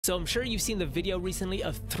So I'm sure you've seen the video recently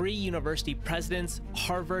of 3 university presidents,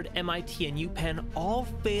 Harvard, MIT, and UPenn, all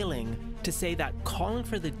failing to say that calling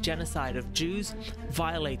for the genocide of Jews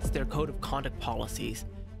violates their code of conduct policies.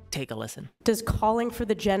 Take a listen. Does calling for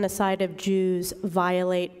the genocide of Jews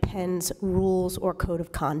violate Penn's rules or code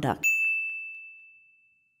of conduct?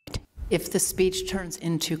 If the speech turns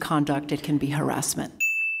into conduct, it can be harassment.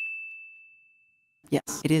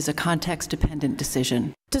 Yes, it is a context-dependent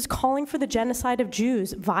decision. Does calling for the genocide of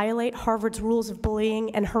Jews violate Harvard's rules of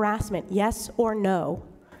bullying and harassment? Yes or no?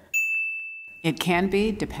 It can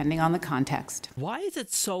be, depending on the context. Why is it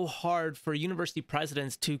so hard for university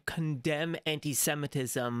presidents to condemn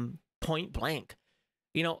anti-Semitism point blank?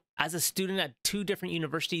 You know, as a student at 2 different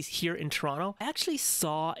universities here in Toronto, I actually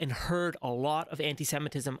saw and heard a lot of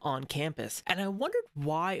anti-Semitism on campus. And I wondered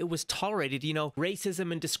why it was tolerated. You know,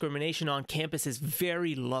 racism and discrimination on campus is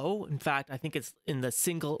very low. In fact, I think it's in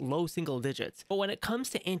the low single digits. But when it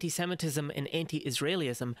comes to anti-Semitism and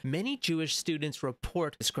anti-Israelism, many Jewish students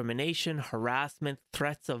report discrimination, harassment,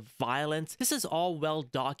 threats of violence. This is all well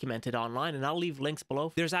documented online, and I'll leave links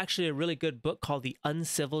below. There's actually a really good book called The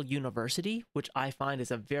Uncivil University, which I find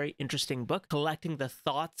is a very interesting book, collecting the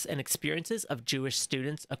thoughts and experiences of Jewish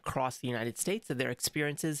students across the United States and their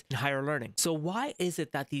experiences in higher learning. So why is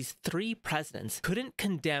it that these 3 presidents couldn't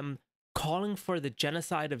condemn calling for the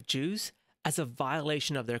genocide of Jews as a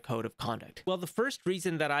violation of their code of conduct? Well, the first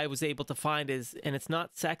reason that I was able to find is, and it's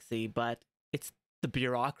not sexy, but it's the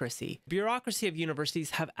bureaucracy. Bureaucracy of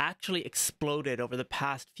universities have actually exploded over the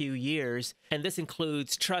past few years, and this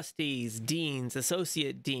includes trustees, deans,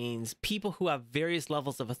 associate deans, people who have various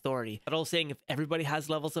levels of authority. That old saying, if everybody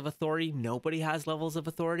has levels of authority, nobody has levels of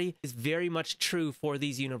authority, is very much true for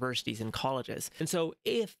these universities and colleges. And so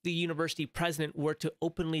if the university president were to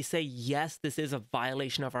openly say, yes, this is a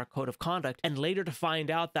violation of our code of conduct, and later to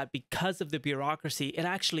find out that because of the bureaucracy, it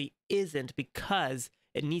actually isn't, because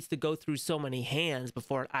it needs to go through so many hands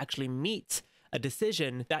before it actually meets a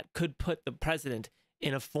decision, that could put the president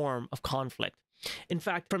in a form of conflict. In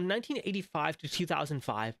fact, from 1985 to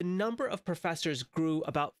 2005, the number of professors grew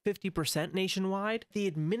about 50% nationwide, the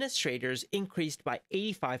administrators increased by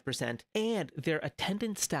 85%, and their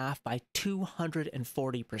attendant staff by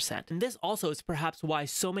 240%. And this also is perhaps why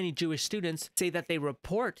so many Jewish students say that they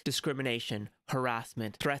report discrimination,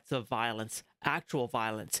 harassment, threats of violence, actual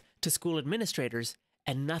violence to school administrators,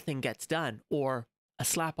 and nothing gets done, or a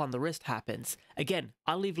slap on the wrist happens. Again,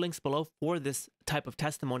 I'll leave links below for this type of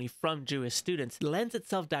testimony from Jewish students. It lends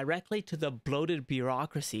itself directly to the bloated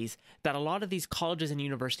bureaucracies that a lot of these colleges and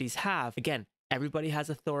universities have. Again, everybody has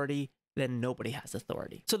authority, then nobody has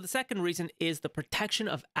authority. So the second reason is the protection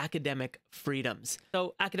of academic freedoms.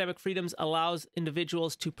 So academic freedoms allows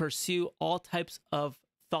individuals to pursue all types of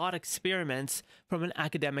thought experiments from an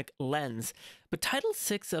academic lens. But Title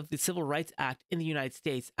VI of the Civil Rights Act in the United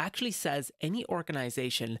States actually says any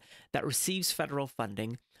organization that receives federal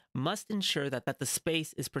funding must ensure that the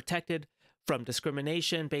space is protected from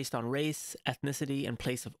discrimination based on race, ethnicity, and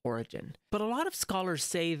place of origin. But a lot of scholars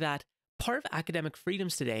say that part of academic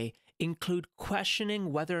freedoms today include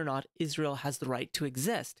questioning whether or not Israel has the right to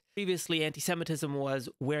exist. Previously, anti-Semitism was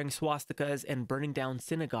wearing swastikas and burning down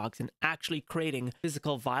synagogues and actually creating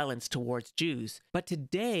physical violence towards Jews. But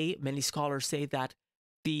today, many scholars say that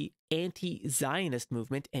the anti-Zionist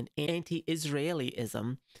movement and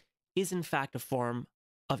anti-Israelism is in fact a form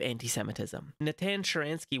of anti-Semitism. Natan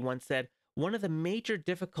Sharansky once said, one of the major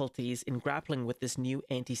difficulties in grappling with this new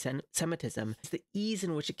anti-Semitism is the ease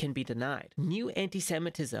in which it can be denied. New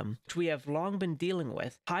anti-Semitism, which we have long been dealing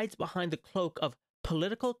with, hides behind the cloak of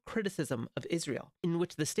political criticism of Israel, in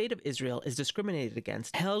which the state of Israel is discriminated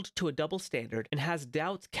against, held to a double standard, and has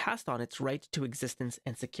doubts cast on its right to existence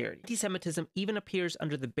and security. Anti-Semitism even appears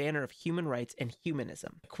under the banner of human rights and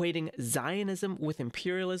humanism, equating Zionism with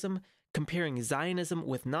imperialism, comparing Zionism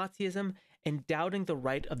with Nazism, and doubting the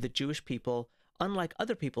right of the Jewish people, unlike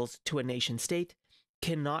other peoples, to a nation state,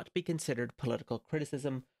 cannot be considered political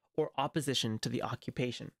criticism or opposition to the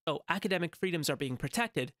occupation. So academic freedoms are being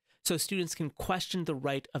protected so students can question the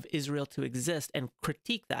right of Israel to exist and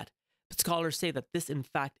critique that. But scholars say that this in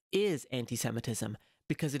fact is anti-Semitism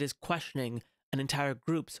because it is questioning an entire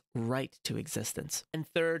group's right to existence. And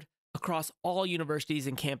third, across all universities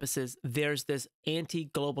and campuses, there's this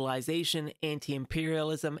anti-globalization,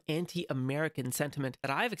 anti-imperialism, anti-American sentiment that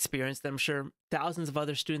I've experienced, that I'm sure thousands of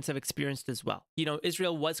other students have experienced as well. You know,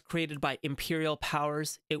 Israel was created by imperial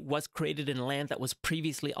powers. It was created in land that was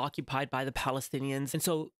previously occupied by the Palestinians. And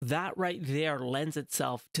so that right there lends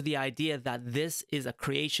itself to the idea that this is a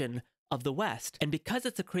creation of the West. And because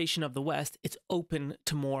it's a creation of the West, it's open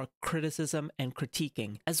to more criticism and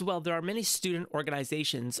critiquing. As well, there are many student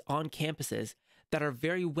organizations on campuses that are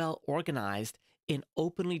very well organized in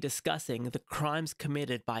openly discussing the crimes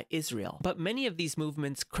committed by Israel. But many of these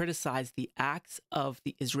movements criticize the acts of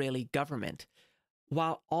the Israeli government,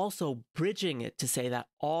 while also bridging it to say that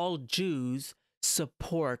all Jews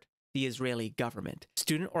support the Israeli government.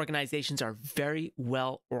 Student organizations are very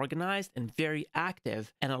well organized and very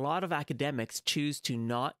active, and a lot of academics choose to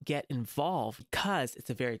not get involved because it's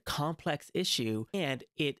a very complex issue and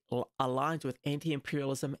it aligns with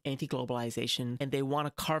anti-imperialism, anti-globalization, and they want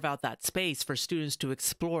to carve out that space for students to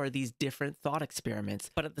explore these different thought experiments,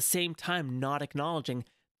 but at the same time not acknowledging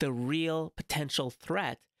the real potential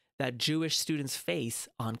threat that Jewish students face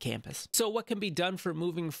on campus. So what can be done for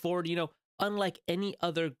moving forward? Unlike any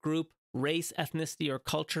other group, race, ethnicity, or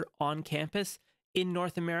culture on campus in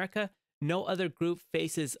North America, no other group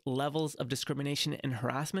faces levels of discrimination and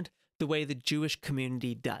harassment the way the Jewish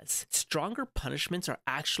community does. Stronger punishments are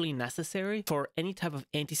actually necessary for any type of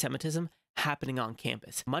anti-Semitism happening on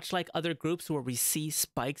campus. Much like other groups where we see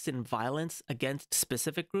spikes in violence against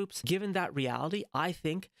specific groups, given that reality, I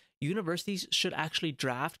think universities should actually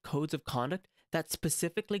draft codes of conduct that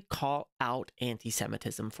specifically call out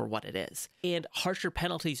anti-Semitism for what it is. And harsher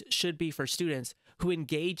penalties should be for students who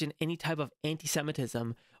engage in any type of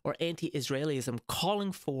anti-Semitism or anti-Israelism,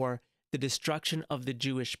 calling for the destruction of the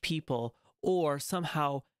Jewish people, or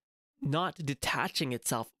somehow not detaching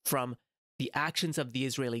itself from the actions of the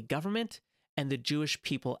Israeli government and the Jewish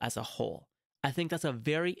people as a whole. I think that's a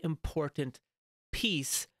very important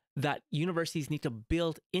piece that universities need to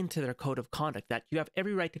build into their code of conduct, that you have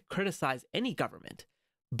every right to criticize any government,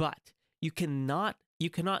 but you cannot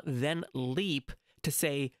then leap to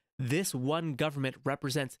say this one government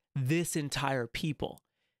represents this entire people.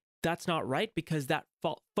 That's not right, because that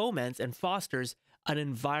foments and fosters an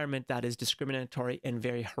environment that is discriminatory and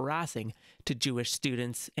very harassing to Jewish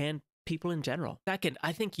students and people in general. Second,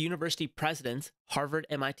 I think university presidents, Harvard,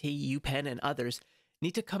 MIT, UPenn, and others,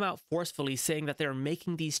 need to come out forcefully saying that they're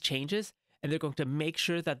making these changes and they're going to make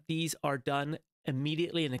sure that these are done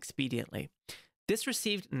immediately and expediently. This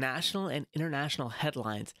received national and international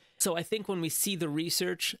headlines. So I think when we see the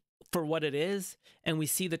research for what it is and we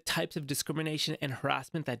see the types of discrimination and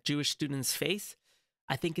harassment that Jewish students face,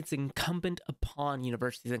 I think it's incumbent upon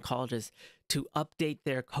universities and colleges to update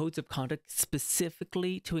their codes of conduct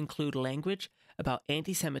specifically to include language about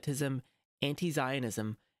anti-Semitism,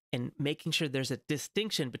 anti-Zionism, and making sure there's a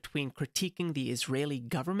distinction between critiquing the Israeli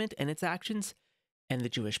government and its actions and the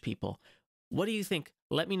Jewish people. What do you think?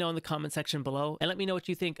 Let me know in the comment section below, and let me know what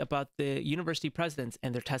you think about the university presidents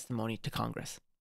and their testimony to Congress.